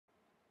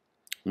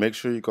Make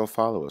sure you go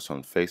follow us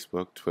on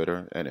Facebook,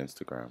 Twitter, and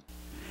Instagram.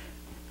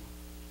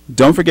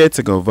 Don't forget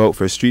to go vote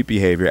for Street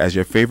Behavior as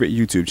your favorite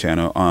YouTube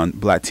channel on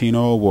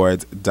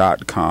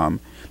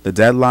BlatinoAwards.com. The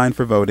deadline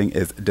for voting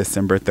is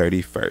December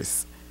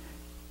 31st.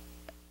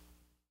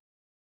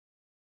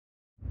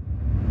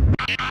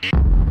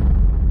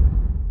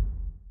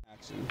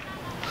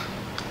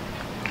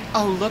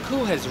 Oh, look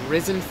who has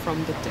risen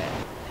from the dead.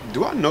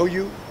 Do I know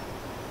you?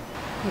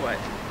 What?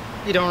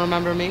 You don't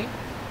remember me?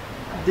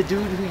 The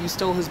dude who you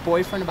stole his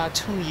boyfriend about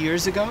 2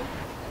 years ago?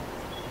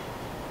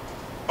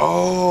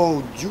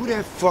 Oh, you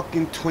that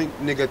fucking twink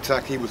nigga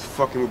Taki was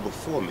fucking with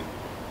before me.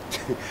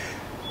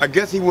 I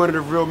guess he wanted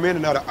a real man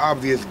and not an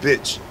obvious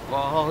bitch.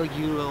 All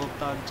you little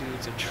thug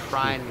dudes are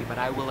trying me, but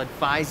I will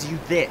advise you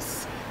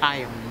this. I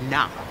am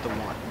not the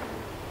one.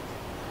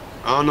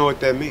 I don't know what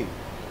that means,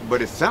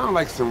 but it sounds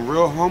like some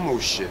real homo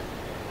shit.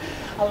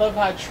 I love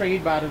how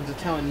trade bottoms are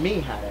telling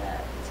me how to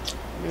act.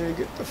 Man,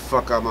 get the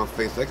fuck out of my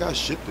face. I got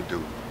shit to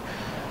do.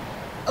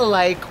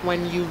 Like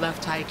when you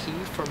left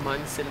Taiki for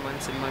months and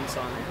months and months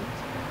on end.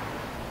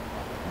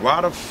 Why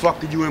the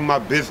fuck are you in my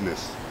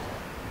business?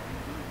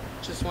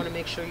 Just want to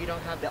make sure you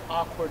don't have the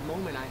awkward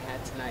moment I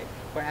had tonight,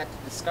 where I had to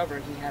discover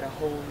he had a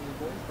whole new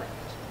boyfriend.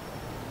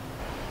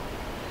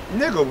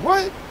 Nigga,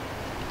 what?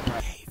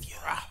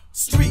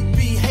 Street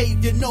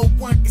behavior, no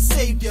one can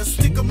save ya.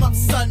 Stick 'em up,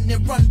 son,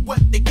 and run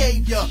what they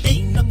gave ya.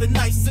 Ain't nothing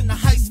nice in a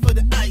heist for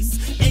the ice.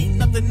 Ain't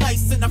nothing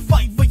nice in a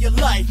fight for your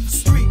life.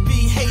 Street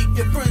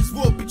behavior, friends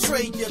will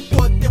betray ya.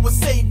 Thought they would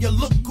save ya,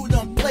 look who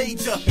done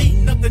played ya.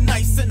 Ain't nothing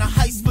nice in a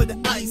heist for the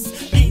ice.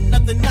 Ain't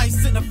nothing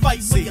nice in a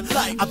fight for your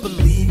life. I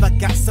believe I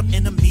got some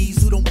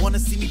enemies who don't wanna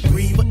see me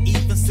breathe or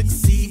even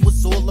succeed.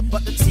 Was all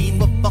about the team,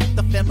 but fuck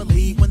the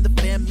family. When the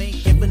fam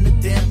ain't giving a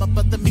damn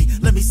about the me.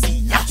 Let me see,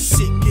 yeah,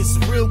 shit gets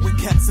real when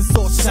cats is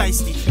all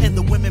shiesty. And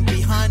the women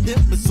behind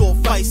him is all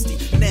feisty.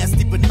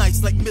 Nasty but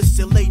nice like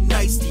Mr. Late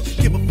Nicey.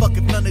 Give a fuck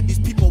if none of these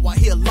people out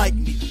here like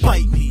me.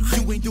 Bite me,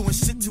 you ain't doing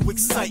shit to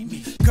excite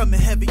me. Coming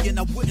heavy and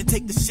I wouldn't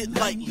take the shit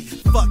lightly.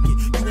 Fuck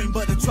it, you ain't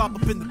but a drop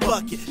up in the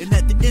bucket. And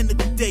at the end of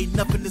the day,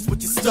 nothing is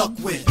what you're stuck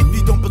with. If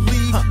you don't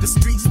believe, the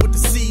streets will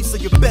deceive. So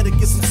you better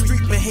get some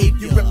street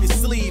behavior up your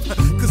sleeve.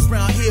 Cause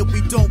round here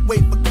we don't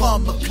wait for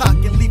karma. Cock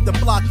and leave the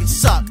block in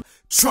shock.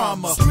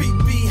 Trauma. Street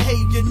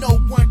behavior, no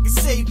one can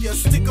save ya.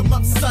 Stick 'em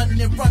up, son,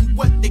 and run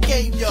what they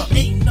gave ya.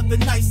 Ain't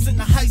nothing nice in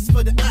a heist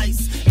for the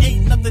ice.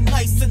 Ain't nothing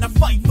nice in a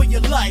fight for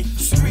your life.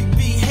 Street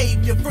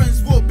behavior,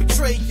 friends will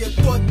betray ya.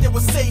 Thought they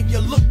would save ya,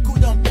 look who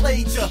done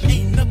played ya.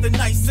 Ain't nothing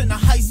nice in a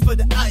heist for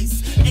the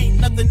ice. Ain't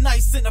nothing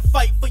nice in a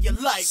fight for your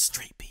life.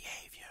 Street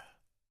behavior.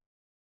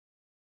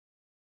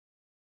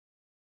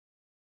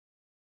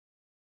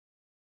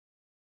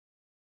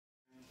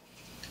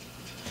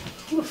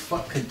 Who the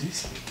fuck could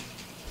this be?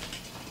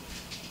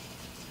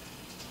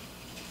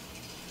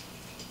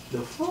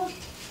 The fuck?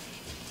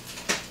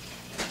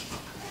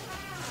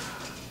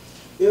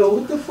 Yo,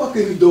 what the fuck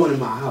are you doing in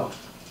my house?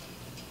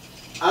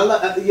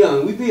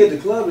 Young, we be at the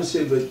club and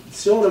shit, but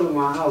showing up at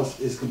my house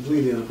is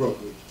completely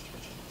inappropriate.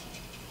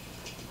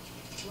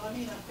 Well, I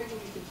mean, I figured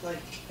we could,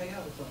 like, hang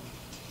out or something.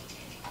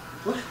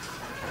 What?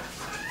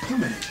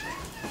 Come here.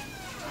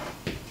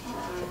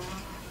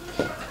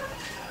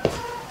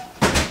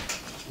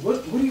 What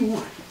do you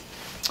want?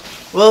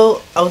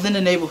 Well, I was in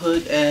the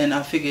neighborhood and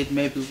I figured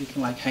maybe we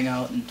can, like, hang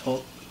out and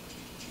talk.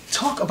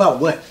 Talk about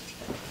what?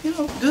 You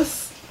know,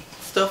 just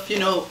stuff, you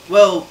know.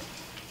 Well,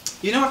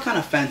 you know, I kind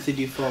of fancied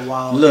you for a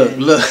while.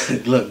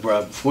 Look,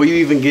 bro. Before you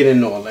even get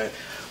into all that,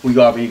 we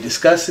already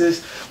discussed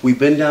this. We've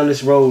been down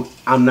this road.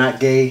 I'm not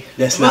gay.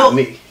 That's not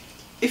me.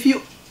 If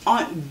you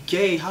aren't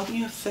gay, how can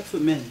you have sex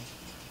with men?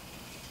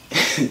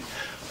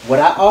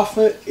 What I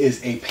offer is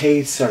a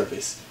paid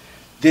service.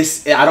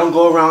 I don't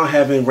go around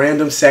having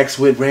random sex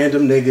with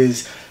random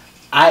niggas.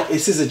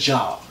 This is a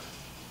job.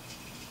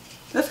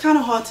 That's kind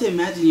of hard to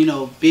imagine, you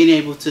know, being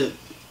able to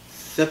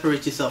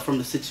separate yourself from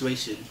the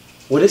situation.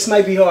 Well, this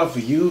might be hard for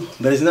you,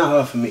 but it's not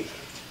hard for me.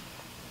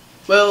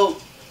 Well,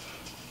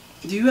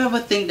 do you ever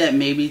think that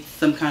maybe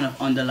some kind of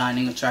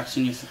underlying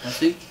attraction you're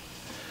suppressing?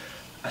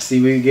 I see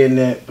where you're getting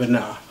at, but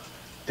nah.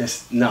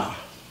 Nah.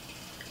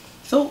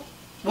 So,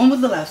 when was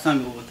the last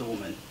time you were with a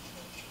woman?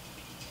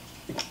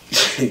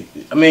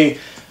 I mean,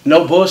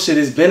 no bullshit,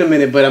 it's been a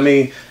minute, but I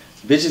mean,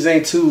 bitches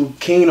ain't too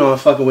keen on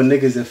fucking with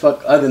niggas that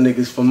fuck other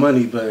niggas for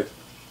money, but...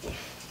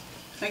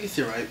 I guess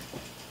you're right.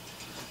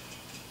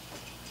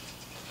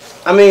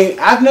 I mean,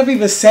 I've never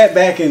even sat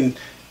back and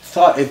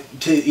thought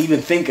to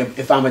even think of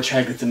if I'm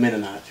attracted to men or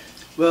not.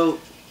 Well,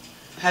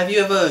 have you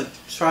ever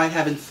tried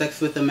having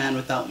sex with a man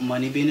without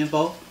money being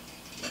involved?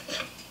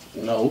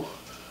 No.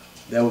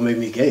 That would make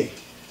me gay.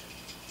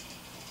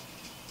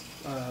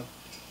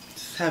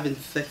 Just having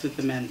sex with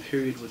a man,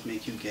 period, would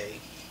make you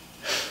gay.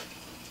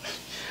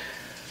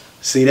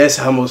 See, that's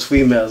how most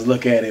females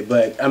look at it.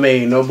 But, I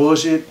mean, no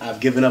bullshit.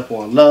 I've given up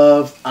on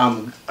love.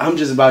 I'm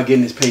just about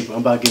getting this paper. I'm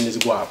about getting this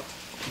guap.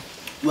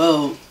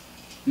 Well,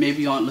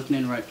 maybe you aren't looking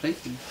in the right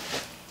places.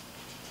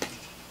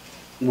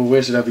 Well,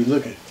 where should I be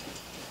looking?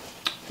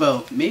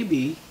 Well,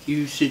 maybe you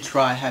you should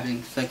try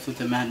having sex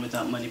with a man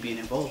without money being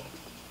involved.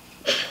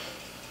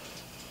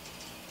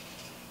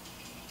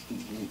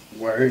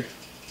 Word.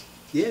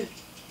 Yeah.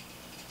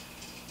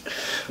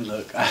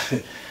 Look,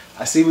 I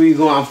see where you're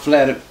going. I'm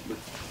flattered.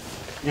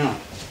 You know.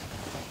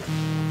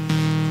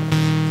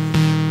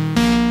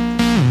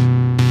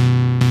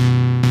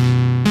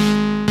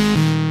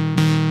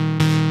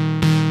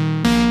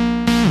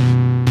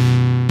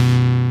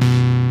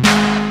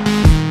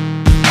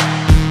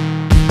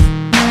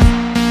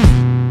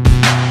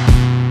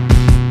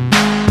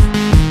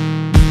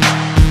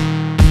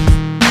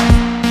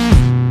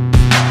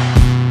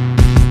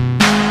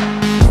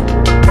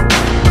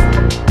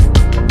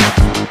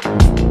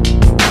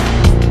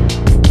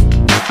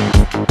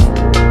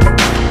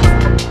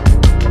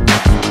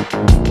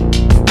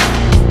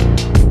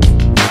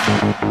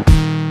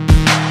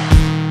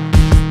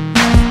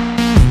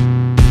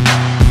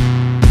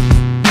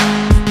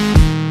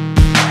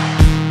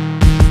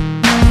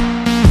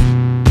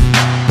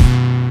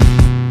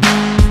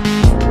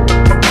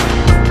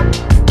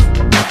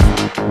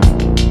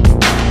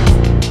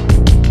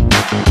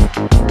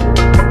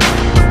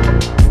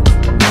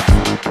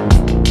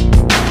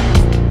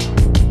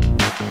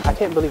 I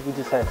can't believe we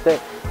just had sex.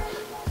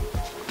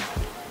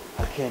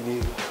 I can't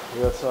even.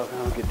 Real talk, I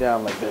don't get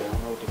down like that. I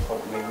don't know what the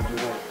fuck made me do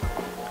that.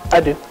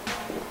 I do.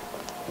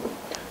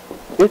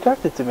 You're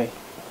attracted to me.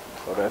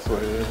 Oh, that's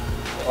what it is.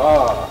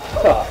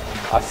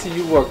 I see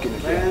you working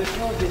again. Man, if you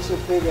don't get your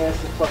big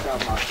ass the fuck out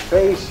my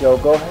face, yo,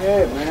 go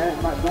ahead, man.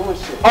 I'm not doing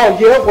shit. Oh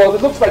yeah, well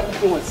it looks like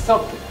you're doing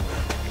something.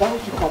 Why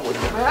don't you come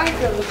with me? Man, I ain't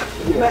gonna listen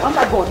to you. Man, I'm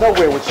not going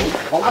nowhere with you.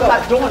 I'm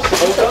not doing shit.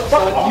 What the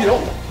fuck? You know,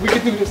 we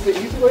can do this the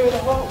easy way or the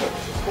hard way.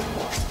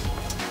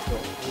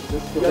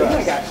 Yo, you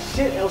ain't got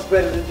shit else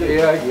better to do.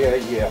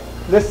 Yeah.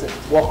 Listen,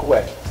 walk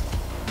away.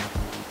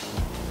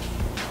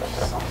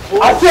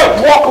 I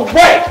said walk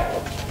away!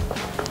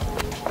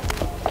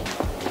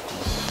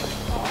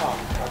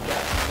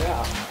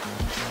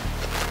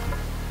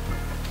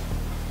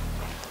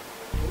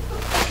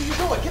 What are you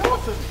doing? Get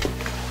off of me!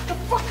 What the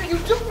fuck are you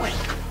doing?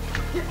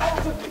 Get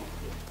off of me!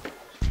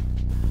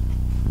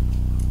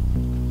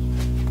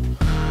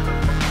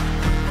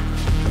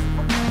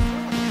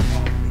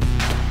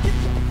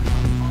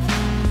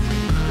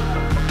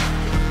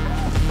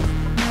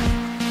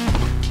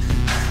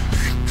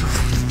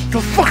 The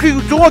fuck are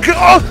you doing? Get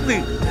off me!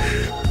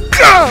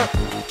 God!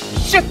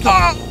 Shut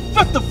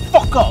the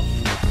fuck up!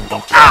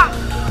 Ah!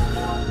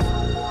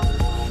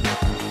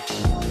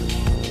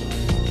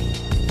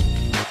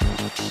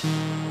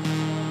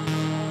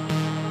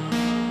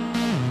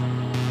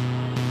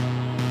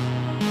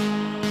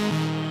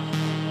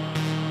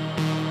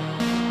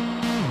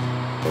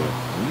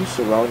 When you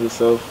surround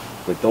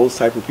yourself with those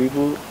type of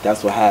people,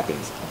 that's what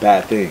happens.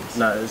 Bad things.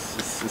 No,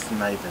 it's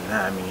not even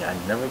that. I mean,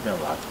 I've never been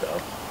locked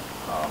up.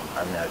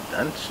 I mean, I've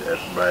done shit,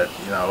 but,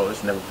 you know,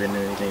 it's never been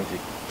anything to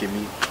get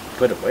me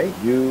put away.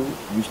 You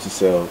used to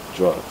sell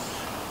drugs.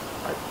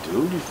 I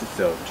do used to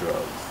sell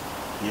drugs.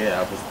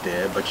 Yeah, I was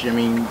there, but you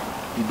mean,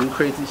 you do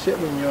crazy shit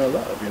when you're in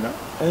love, you know?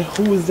 And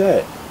who is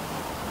that?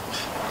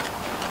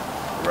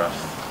 Russ.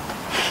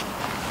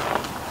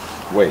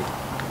 Wait.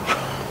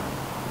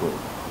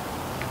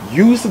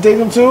 You used to date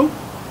him too?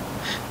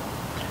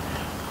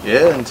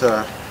 Yeah, until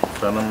I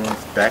fell on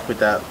his back with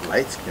that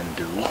light-skinned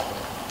dude.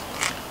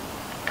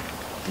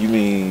 You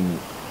mean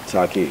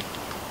Taki?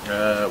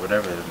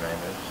 Whatever his name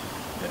is.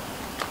 Yeah.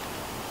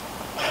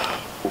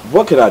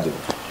 What could I do?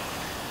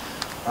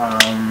 I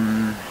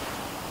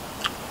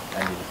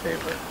need a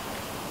favor.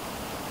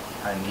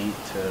 I need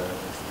to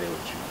stay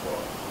with you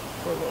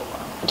for a little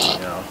while. You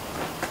know?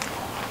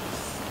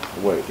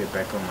 Wait. Get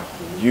back on my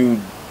feet. You...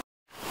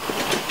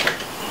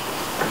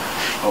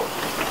 Oh.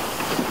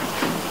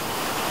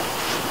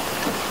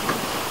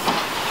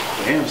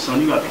 Damn,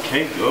 son, you got the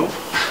cake, yo.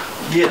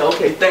 Yeah,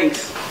 okay,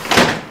 thanks.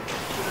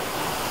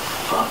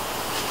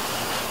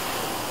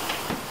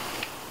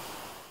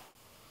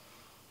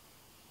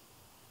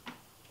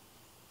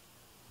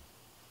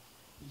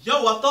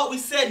 Yo, I thought we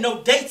said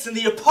no dates in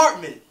the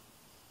apartment.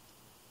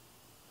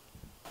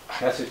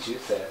 That's what you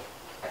said.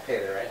 I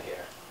paid the rent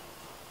here.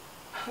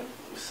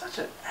 You're such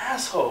an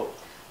asshole.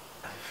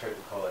 I prefer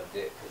to call it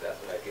dick because that's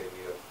what I give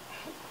you.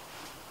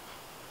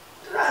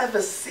 Did I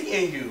ever see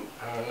in you?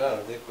 I don't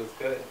know. Dick was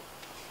good.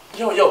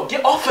 Yo,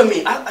 get off of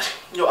me. I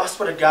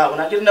swear to God, when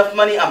I get enough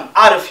money, I'm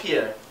out of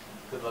here.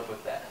 Good luck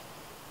with that.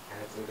 I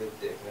had some good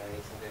dick. Now I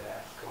need some good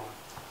ass. Come on.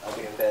 I'll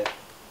be in bed.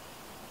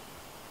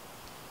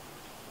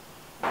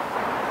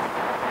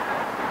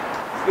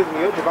 Excuse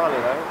me, you're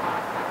Giovanni, right?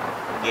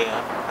 Yeah,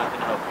 how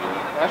can I help you?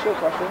 Can I ask you a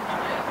question?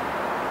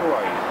 Who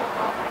are you?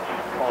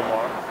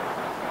 Omar.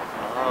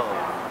 Oh.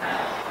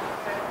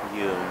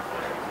 You.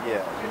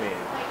 Yeah, me.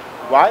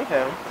 Why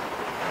him?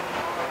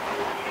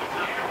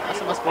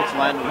 That's my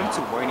spokesman. You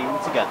two weren't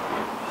even together.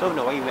 So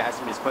no, why you even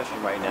asking me this question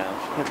right now?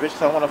 Bitch,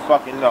 I wanna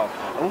fucking know.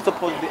 And who's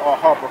supposed to be all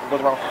heartbroken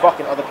goes around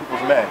fucking other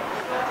people's men?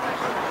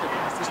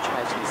 Is this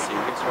tragedy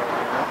serious right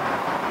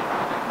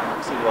now?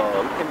 So,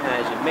 well, you can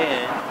imagine,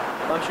 man.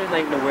 I'm sure you're not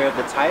even aware of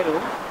the title.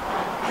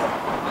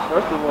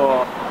 First of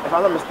all, if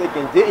I'm not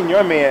mistaken, didn't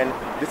your man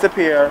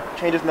disappear,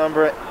 change his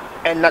number,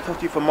 and not talk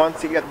to you for months?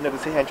 So you got to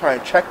sit here and try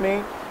and check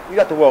me? You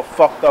got the world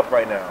fucked up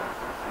right now.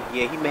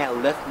 Yeah, he may have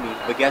left me,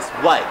 but guess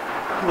what?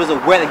 He was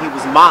aware that he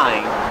was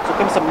mine. So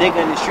him some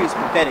nigga in the streets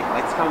pathetic,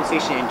 like this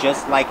conversation and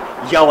just like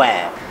yo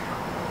ass.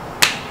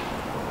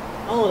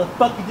 Oh, the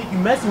fuck you think you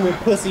messing with,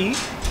 pussy?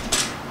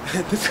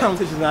 This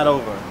conversation's not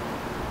over.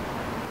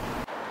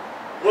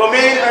 You know what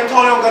I mean,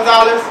 Antonio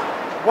Gonzalez?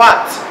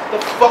 What? The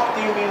fuck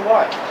do you mean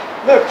what?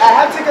 Look, I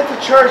had to get to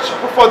church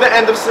before the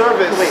end of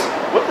service. Wait,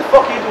 what the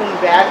fuck are you doing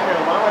back here?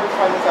 Why am I just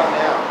finding this out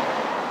now?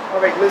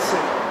 Alright, listen.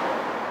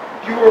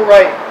 You were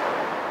right.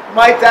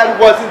 My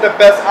dad wasn't the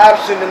best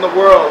option in the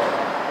world.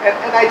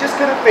 And I just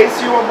couldn't face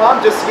you or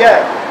Mom just yet.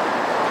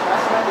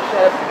 That's not the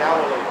shit an hour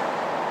later.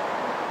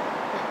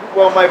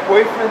 Well, my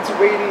boyfriend's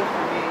waiting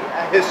for me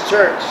at his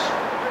church.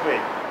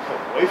 Wait, your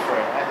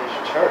boyfriend at his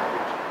church?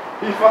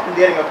 Are you fucking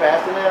dating a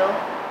pastor now?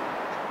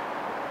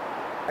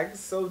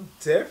 Acting so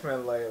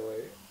different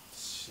lately.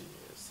 Shit,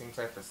 seems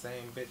like the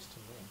same bitch to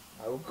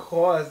me. Of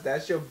course,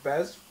 that's your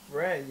best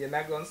friend. You're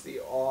not gonna see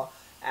all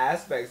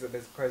aspects of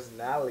his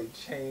personality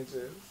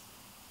changes.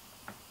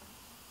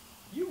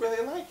 You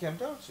really like him,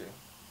 don't you?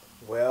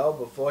 Well,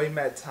 before he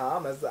met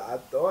Thomas, I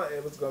thought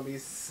it was gonna be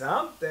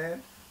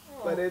something,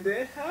 but it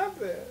didn't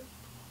happen.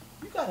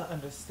 You gotta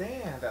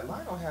understand that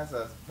Lionel has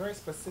a very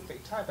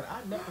specific type, and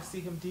I never see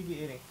him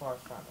deviating far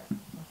from it.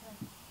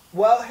 Okay?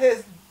 Well,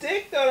 his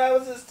dick thought I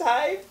was his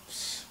type.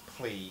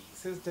 Please,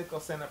 his dick will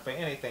stand up for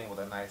anything with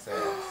a nice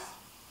ass.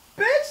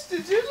 Bitch,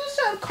 did you just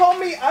try to call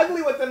me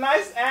ugly with a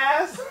nice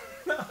ass?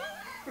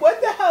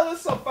 What the hell is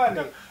so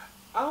funny?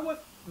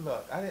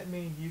 Look, I didn't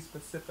mean you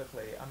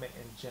specifically. I meant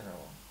in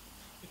general.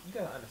 You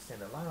gotta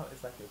understand that Lionel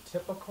is like your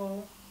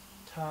typical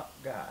top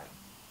guy.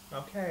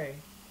 Okay?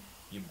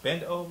 You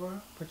bend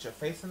over, put your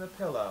face in the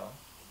pillow,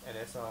 and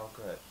it's all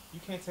good. You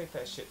can't take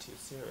that shit too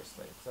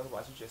seriously, because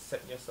otherwise you're just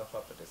setting yourself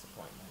up for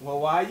disappointment. Well,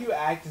 why are you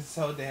acting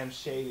so damn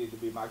shady to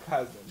be my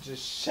cousin?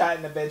 Just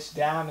shutting the bitch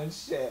down and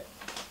shit.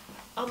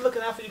 I'm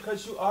looking out for you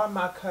because you are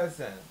my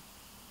cousin.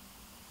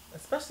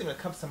 Especially when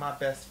it comes to my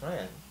best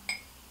friend.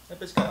 That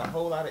bitch got a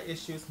whole lot of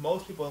issues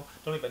most people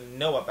don't even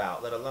know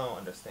about, let alone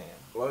understand.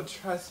 Well,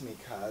 trust me,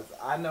 cuz.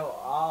 I know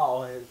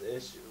all his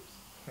issues.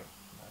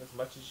 Not as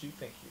much as you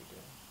think you do.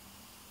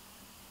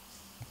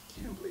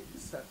 Can't believe you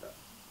said that.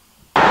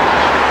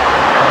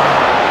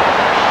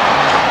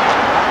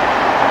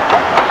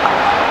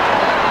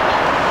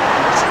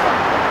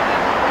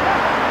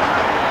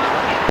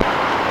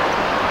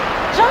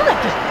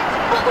 Jonathan!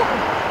 Oh,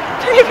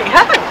 baby,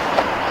 hi!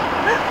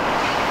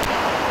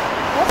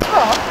 What's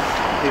wrong?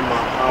 Hey,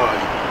 Mom, how are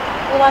you?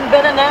 Well, I'm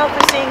better now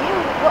for seeing you.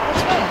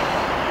 What's wrong?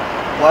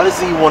 Why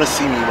doesn't he want to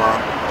see me,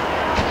 Mom?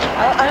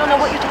 I don't know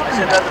what you're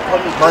talking about.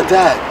 My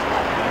dad.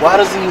 Why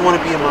doesn't he want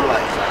to be in my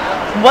life?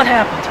 What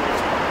happened?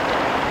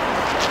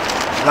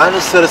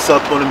 Lionel set us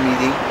up on a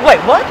meeting. Wait,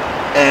 what?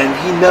 And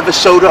he never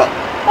showed up.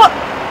 What?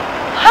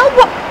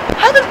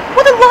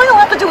 What did Lionel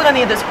have to do with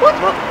any of this? What?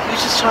 Well, he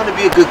was just trying to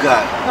be a good guy.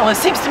 No, it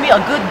seems to me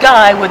a good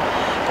guy would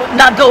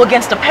not go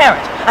against a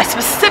parent. I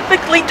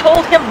specifically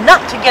told him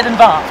not to get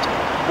involved.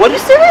 What? Are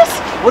you serious?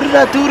 What did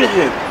I do to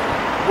him?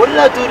 What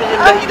did I do to him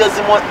that he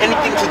doesn't want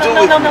anything to do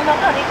with me? No,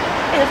 honey.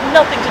 It has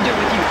nothing to do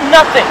with you.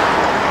 Nothing.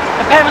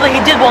 Apparently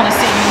he did want to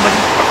see you, but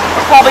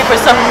probably for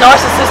some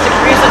narcissistic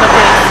reason of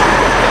his.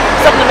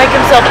 Something to make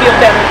himself feel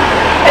better.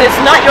 And it's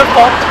not your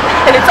fault.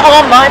 And it's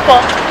all my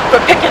fault for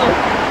picking a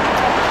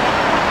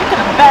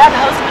bad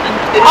husband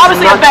and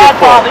obviously a bad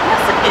father.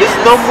 Yes, it is. It's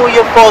no more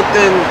your fault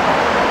than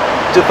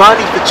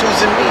Giovanni for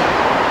choosing me.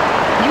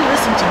 You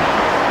listen to me.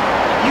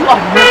 You are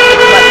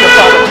nothing like your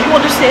father. Do you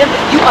understand?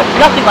 You are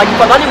nothing like your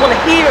father. I didn't want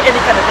to hear any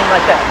kind of thing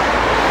like that.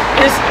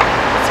 It's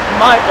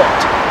my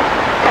fault.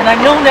 And I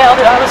know now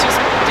that I was just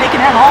taking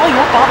out all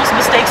your father's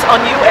mistakes on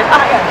you, and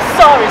I am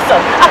sorry,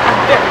 son. I am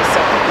very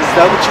sorry. Is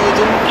that what you were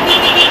doing?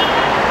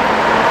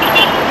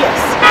 Yes.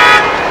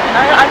 And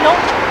I know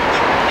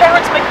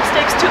parents make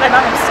mistakes too, and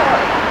I am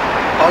sorry.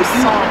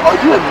 Are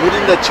you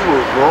admitting that you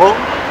were wrong?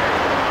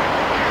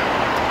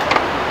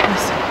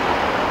 Listen.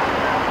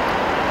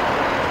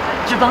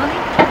 Giovanni,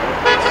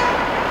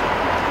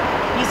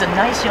 he's a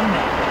nice young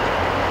man.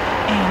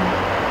 And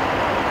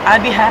I'd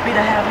be happy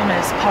to have him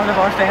as part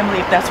of our family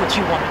if that's what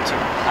you wanted to.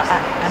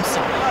 I'm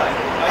sorry.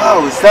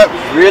 Oh, is that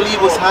really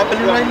what's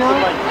happening right now?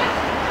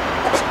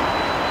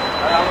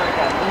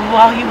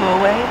 While you were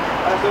away,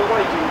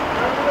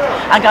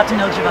 I got to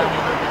know Giovanni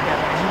a little bit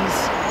better.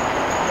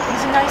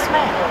 He's a nice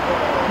man.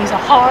 He's a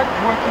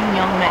hard-working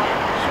young man.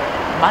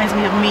 Reminds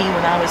me of me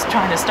when I was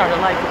trying to start a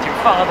life with your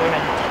father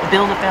and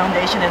build a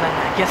foundation, and I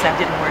guess that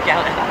didn't work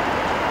out, and I'm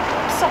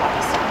sorry.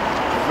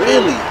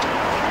 Really?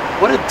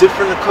 What a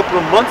difference a couple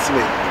of months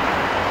made.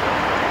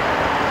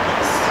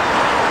 Yes,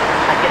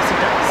 I guess it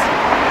does.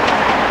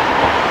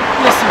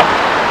 Listen,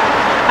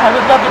 I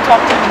would love to talk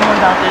to you more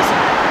about this.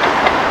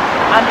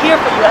 I'm here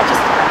for you. I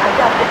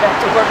gotta get back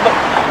to work, but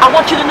I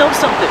want you to know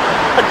something.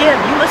 Again,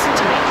 you listen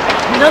to me.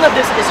 None of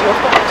this is your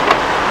fault.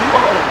 You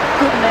are a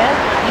good man.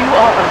 You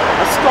are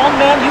a strong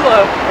man. You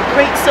are a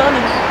great son,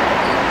 and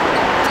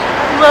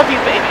love you,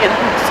 baby, and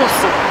I'm so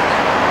sorry.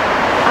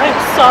 I'm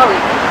sorry.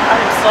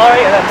 I'm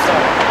sorry, and I'm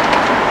sorry.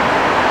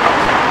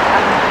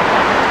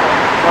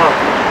 Mom,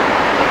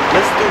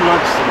 let's do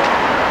lunch tomorrow.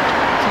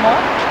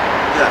 Tomorrow?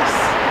 Yes.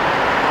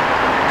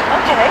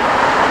 Okay.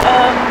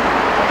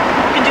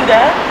 We can do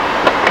that.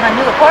 My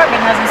new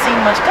apartment hasn't seen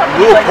much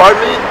company. New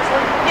apartment?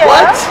 Yeah.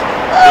 What?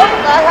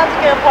 I have to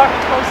get an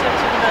apartment closer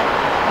to the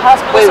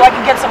hospital so I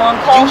can get some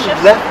on-call shifts.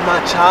 You left my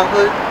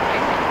childhood?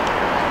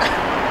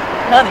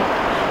 Honey,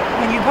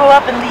 when you grow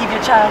up and leave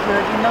your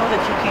childhood, you know that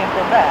you can't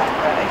go back,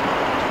 right?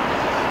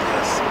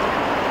 Yes.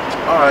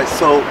 Alright,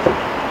 so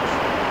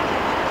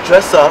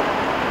dress up,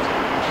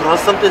 put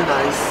on something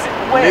nice.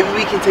 Where? Maybe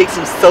we can take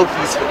some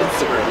selfies for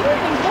Instagram.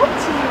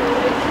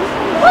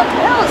 What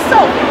the hell is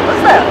selfie?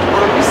 What's that?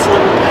 You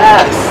slipped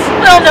past.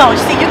 No,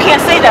 see, you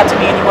can't say that to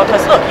me anymore,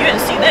 because look, you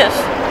didn't see this.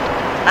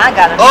 I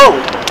got a phone.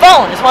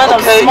 It's one of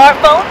those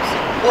smartphones.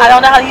 I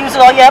don't know how to use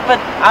it all yet, but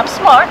I'm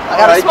smart. I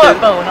got a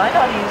smartphone. I know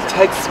how to use it.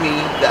 Text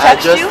me the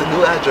Text address, you? the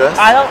new address.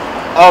 I don't...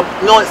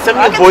 No, send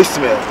me a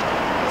voicemail.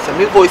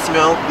 Send me a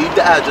voicemail, leave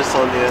the address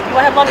on there. You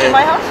want to have lunch at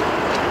my house?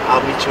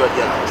 I'll meet you at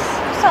your house.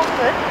 Sounds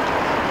good.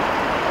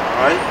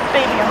 Alright?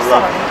 Baby, I'm I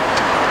love sorry. you.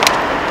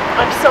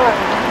 I'm sorry.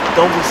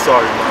 Don't be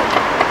sorry, Mom.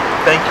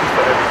 Thank you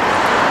for everything.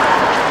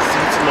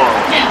 See you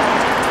tomorrow. Yeah.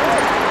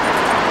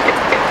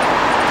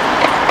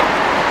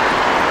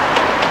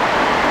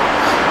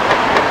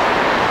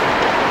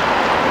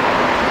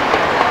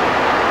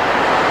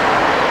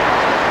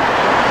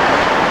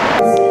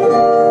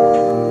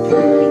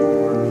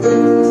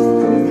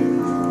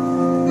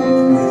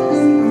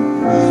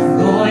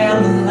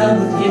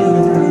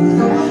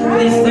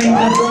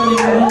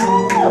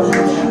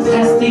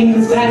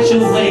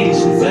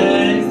 Infatuation,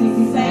 babe.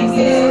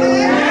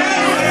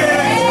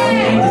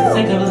 I'm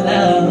sick of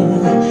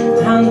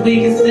love. Times we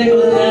get sick of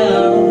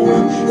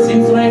love.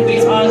 Seems like we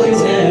argue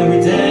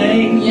every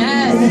day.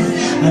 Yes.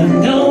 I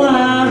know I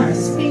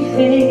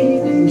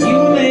misbehave and you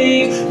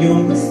make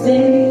your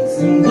mistakes,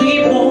 and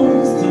we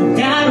both still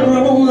got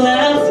room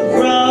left to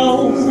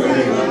grow.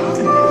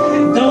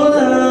 Though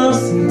love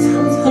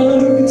sometimes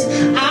hurts,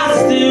 I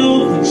still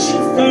put you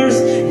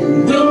first,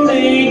 and we'll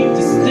make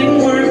this thing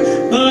work.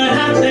 But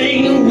I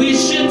think we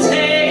should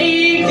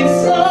take it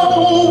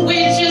slow.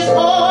 We're just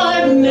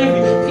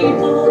ordinary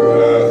people.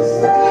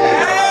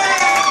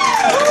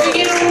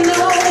 We don't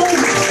know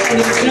where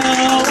to go,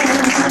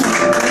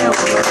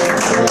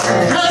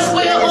 'cause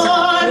we're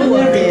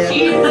ordinary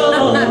people.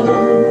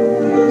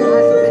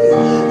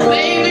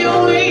 Maybe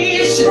we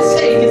should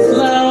take it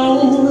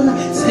slow.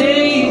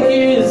 Take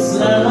it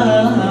slow.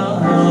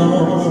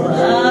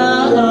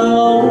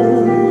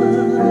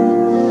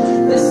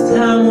 This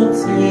time we'll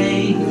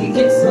take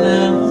it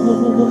slow.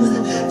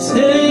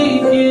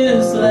 Take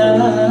it slow.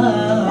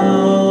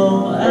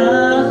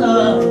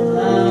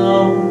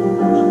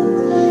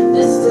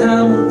 This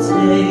time we'll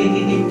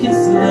take it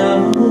slow.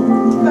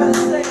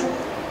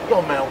 Yo,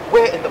 man,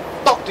 where in the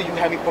fuck do you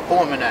have me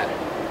performing at?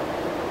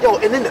 Yo,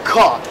 and in the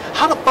car,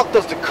 how the fuck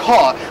does the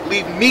car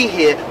leave me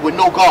here with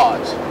no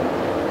guards?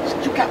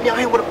 You got me out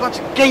here with a bunch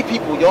of gay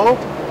people, yo.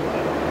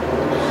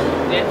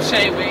 Damn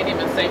shame we ain't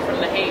even safe from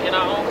the hate in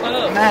our own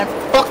club. Man,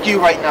 fuck you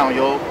right now,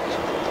 yo.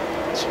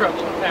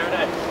 Trouble in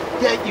paradise.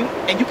 Yeah,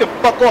 you can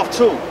fuck off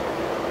too.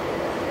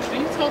 Do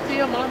you talk to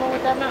your mama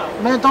with that mouth?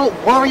 Man, don't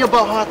worry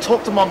about how I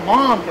talk to my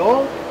mom,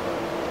 yo.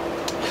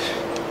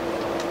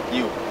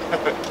 You.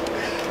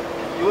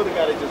 You're the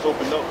guy that just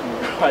opened up to me,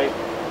 right?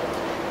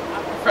 I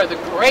prefer the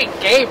great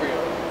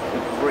Gabriel. The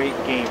great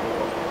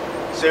Gabriel.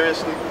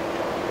 Seriously?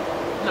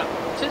 No,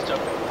 just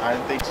joking. I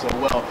didn't think so.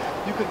 Well,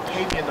 you could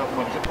pay me enough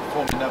money to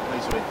perform in that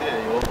place right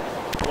there, yo.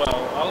 Well,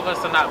 all of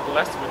us are not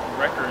blessed with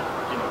record,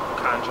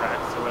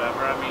 contracts or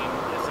whatever. I mean,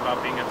 it's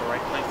about being at the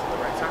right place at the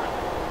right time.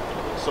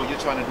 So you're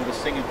trying to do the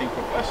singing thing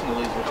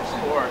professionally, is what you're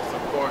saying?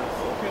 Of course.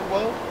 Okay,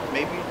 well,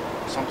 maybe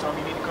sometime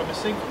you need to come and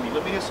sing for me.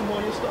 Let me hear some more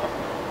of your stuff.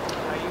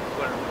 How you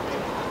flirting with me?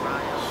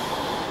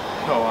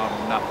 No, I'm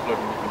not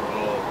flirting with you at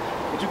all.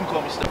 But you can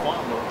call me Stefan,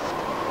 though.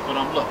 But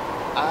look,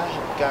 I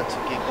have got to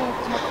get going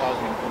because my car's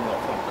going to pull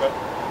up, okay?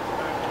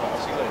 I'll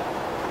see you later.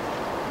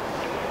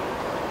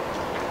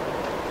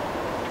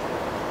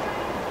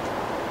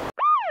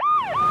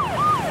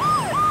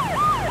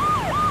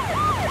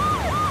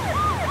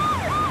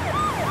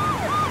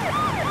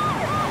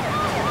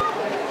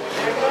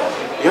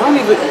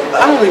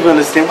 I don't even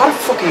understand. Why the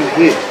fuck are you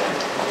here?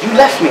 You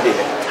left me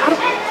there.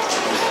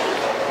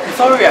 I'm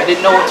sorry, I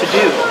didn't know what to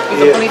do.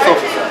 He's a police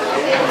officer.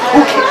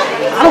 Who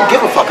cares? I don't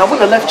give a fuck. I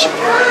wouldn't have left you.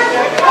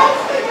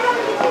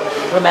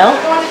 Ramel?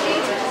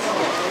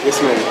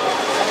 Yes, ma'am.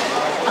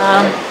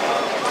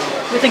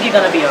 We think you're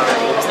gonna be alright.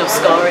 There was no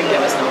scarring,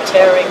 there was no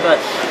tearing, but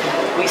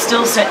we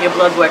still sent your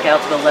blood work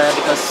out to the lab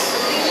because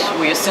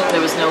we assumed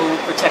there was no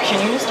protection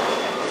used.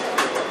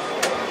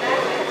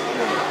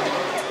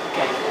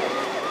 Okay.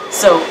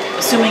 So,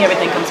 assuming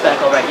everything comes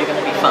back alright, you're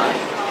gonna be fine.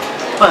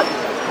 But,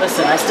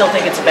 listen, I still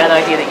think it's a bad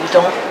idea that you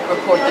don't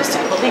report this to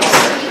the police.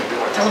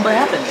 Tell them what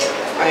happened.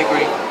 I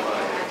agree.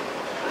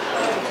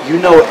 You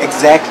know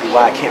exactly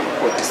why I can't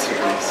report this to the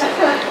police.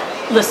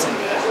 Listen,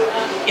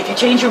 if you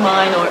change your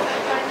mind, or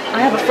I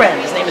have a friend,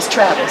 his name is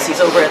Travis,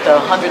 he's over at the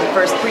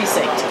 101st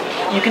Precinct.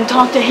 You can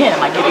talk to him,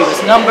 I give you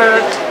his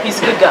number, he's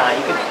a good guy.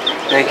 You can...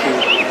 Thank you.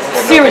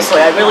 Seriously,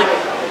 I really...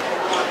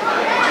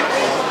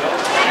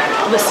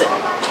 Listen,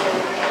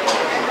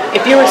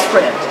 if you're his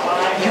friend,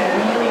 you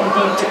really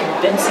need to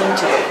convince him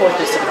to report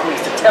this to the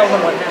police, to tell them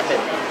what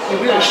happened. You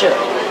really should.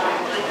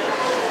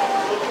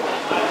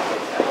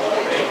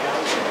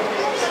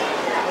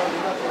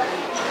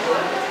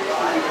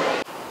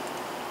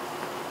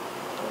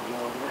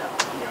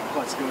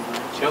 What's good,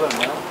 man? Chillin',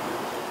 man.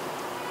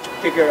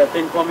 Take care of that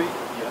thing for me?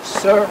 Yes,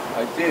 sir.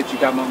 I did. You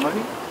got my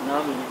money?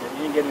 No, nigga.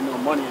 You ain't getting no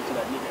money until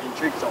that nigga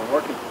intrigues are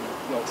working for you.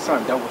 Yo,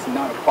 son, that was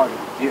not a part of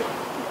the deal.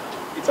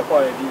 It's a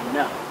part of the deal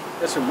now.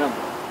 Just remember,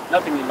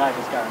 nothing in life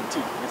is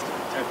guaranteed, Mr.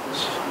 Detective.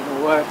 You know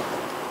what?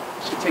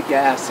 You should take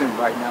your ass in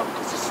right now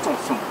because this is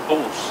some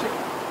bullshit.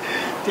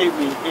 Take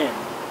me in.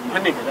 My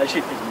nigga, that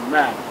shit is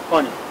mad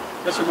funny.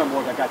 Just remember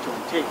what I got you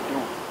on tape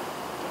doing.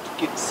 Don't you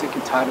get sick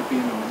and tired of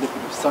being a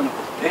manipulative son of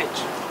a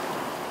bitch?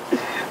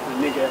 My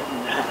nigga,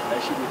 nah,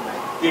 that shit is like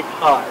dick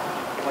hard.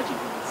 What you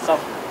doing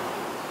suffering.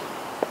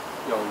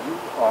 Yo, you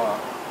are a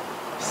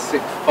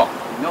sick fuck.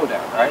 You know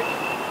that, right?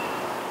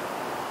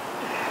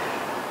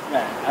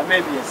 Man, I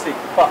may be a sick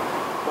fuck,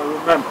 but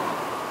remember,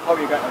 all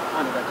you got a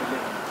honor that you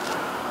live in.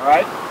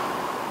 Alright?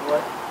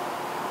 What?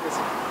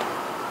 Listen,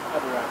 I'll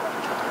be right back.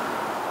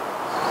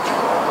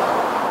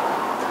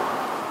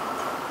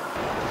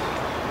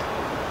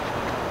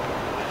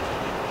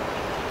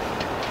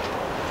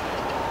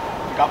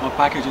 You got my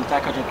package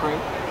intact at your crib?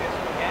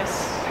 Yes.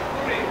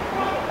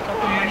 Got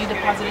the money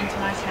deposited into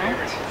my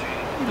account.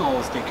 You don't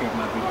always take care of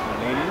my beautiful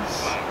ladies.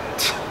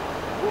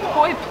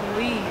 Boy,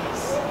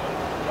 please.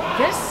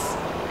 This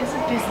is a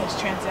business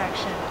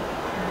transaction,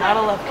 not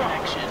a love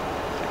connection.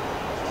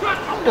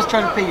 I'm just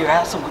trying to pay your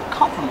ass a good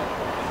compliment.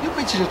 You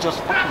bitches are just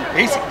fucking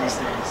basic these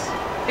days.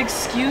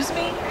 Excuse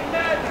me?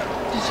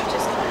 Did you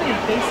just call me a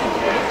basic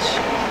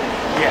bitch?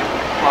 Yeah,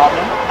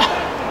 problem?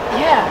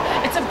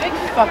 Yeah, it's a big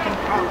fucking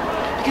problem.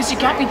 Because you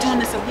got me doing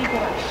this illegal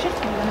ass shit to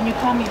you and then you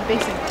call me a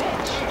basic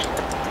bitch.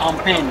 I'm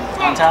paying you,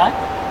 aren't I?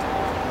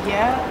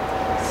 Yeah,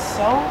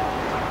 so?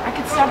 I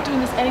could stop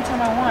doing this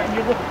anytime I want and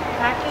your little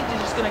package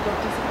is just gonna go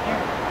disappear.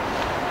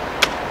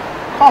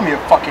 Calm your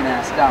fucking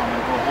ass down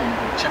and go home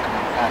and go check on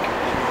your package.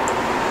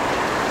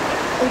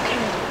 Okay.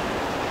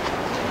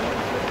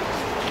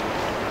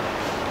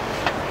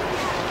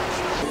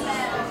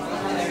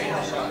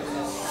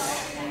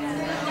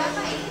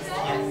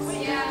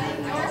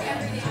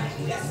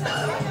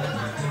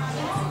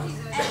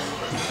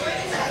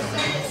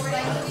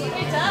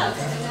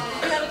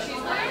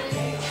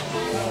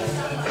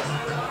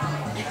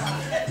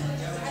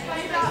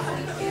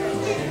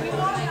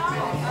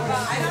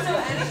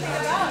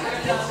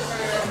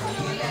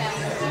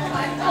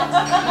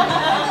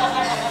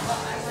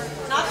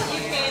 Not that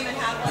you came and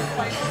had one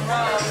twice in a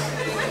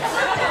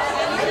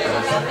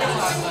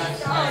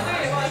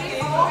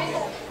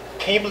row.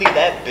 Can you believe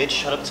that bitch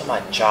showed up to my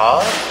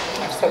job? I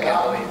still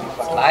can't believe you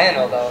fucking lying,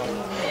 although.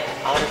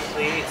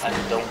 Honestly, I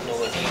don't know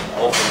what came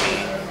over me.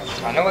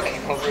 I know what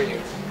came over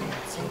you.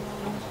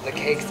 The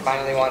cakes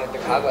finally wanted the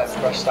cobwebs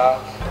brushed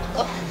off.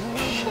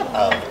 Shut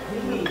up.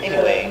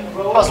 Anyway,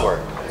 how's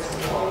work?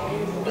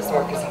 This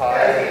work is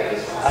hard.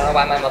 I don't know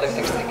why my mother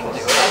thinks they can do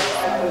it.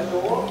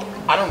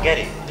 I don't get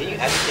it. Didn't you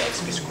actually get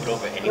XP screwed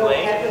over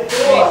anyway?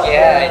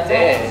 Yeah, I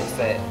did,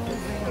 but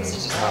it's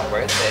just not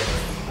worth it.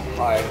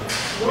 Hard.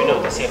 You know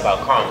what they say about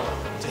karma.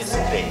 It's a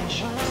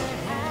bitch.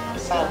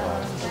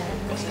 Sidebar.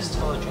 What's this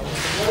told you?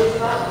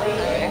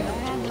 Okay.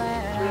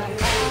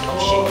 Oh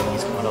shit,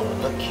 he's going over.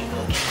 Look cute,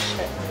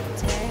 shit.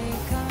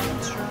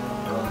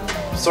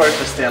 Sorry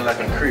for staying like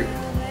a creep. I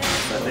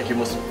think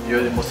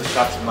you're the most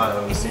attractive man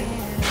I've ever seen.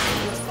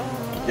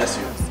 Yes,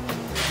 you.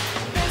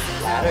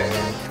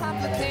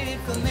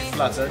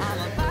 Flattered.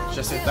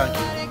 Just say thank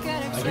you. I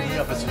give you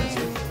the opportunity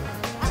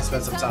to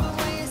spend some time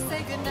with me.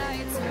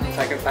 If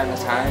I can find the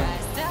time.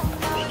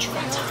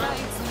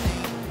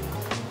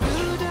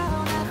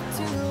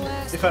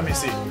 If I may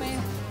say,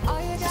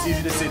 it's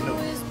easy to say no.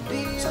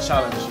 It's a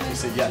challenge if you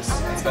say yes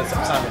and spend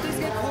some time with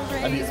me.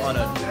 I'd be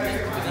honored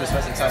if you were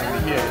spending time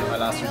with me here in my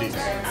last few days.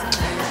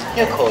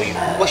 He'll call you.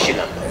 What's your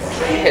number?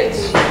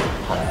 Bitch.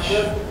 Hush.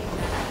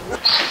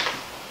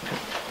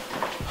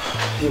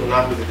 People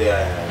not me the day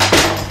I had.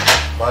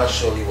 Mine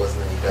surely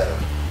wasn't any better.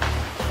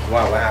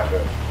 Why? What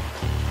happened?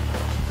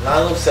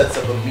 Lionel sets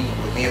up a meet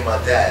with me and my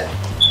dad,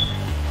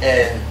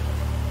 and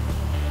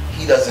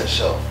he doesn't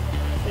show.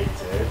 He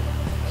did?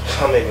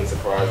 I'm even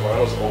surprised.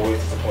 Lionel's always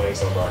disappointing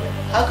somebody.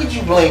 How could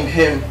you blame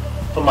him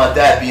for my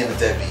dad being the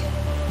deadbeat?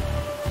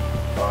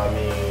 I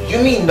mean... You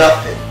mean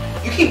nothing.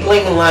 You keep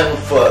blaming Lionel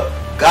for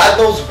God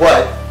knows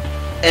what,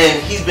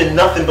 and he's been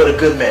nothing but a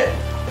good man.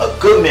 A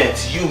good man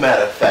to you,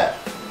 matter of fact.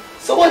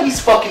 So what, he's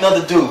fucking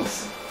other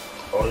dudes?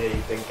 Oh yeah,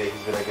 you think that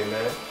he's been a good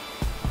man?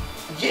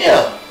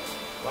 Yeah.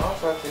 Well, I'll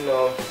try to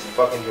know he's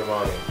fucking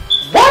Giovanni.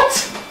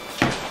 What?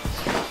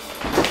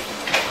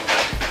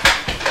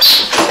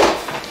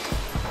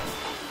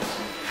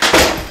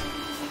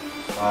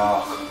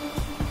 Oh,